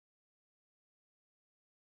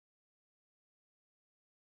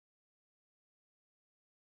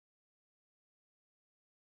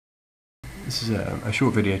This is a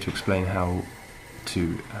short video to explain how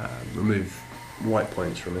to remove white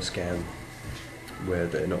points from a scan where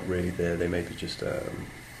they're not really there. They may be just an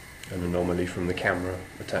anomaly from the camera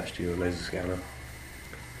attached to your laser scanner. You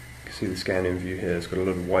can see the scan-in view here. It's got a lot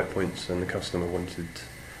of white points and the customer wanted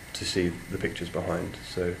to see the pictures behind.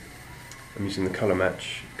 So I'm using the color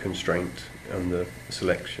match constraint on the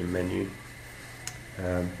selection menu.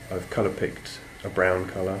 I've color picked a brown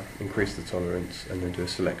color, increase the tolerance, and then do a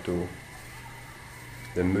select all.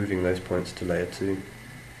 Then moving those points to layer 2. And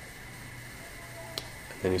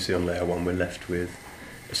then you see on layer 1 we're left with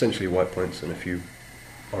essentially white points and a few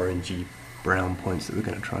orangey brown points that we're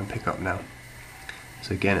going to try and pick up now.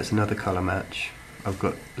 So again, it's another color match. I've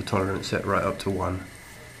got the tolerance set right up to 1.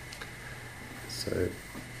 So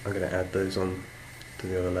I'm going to add those on to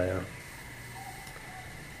the other layer.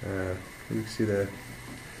 You can see there,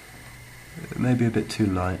 it may be a bit too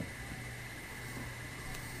light.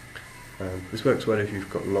 This works well if you've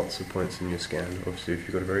got lots of points in your scan. Obviously if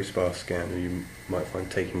you've got a very sparse scanner, you might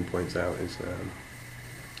find taking points out is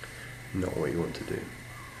not what you want to do.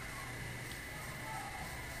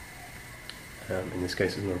 In this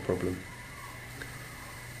case it's not a problem.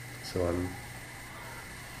 So I'm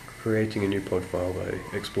creating a new pod file by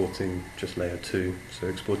exporting just layer 2, so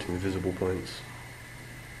exporting the visible points.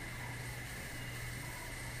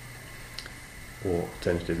 Or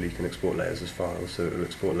alternatively you can export layers as files, so it will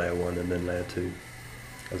export layer 1 and then layer 2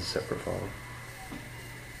 as a separate file.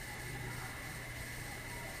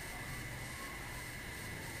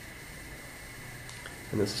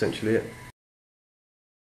 And that's essentially it.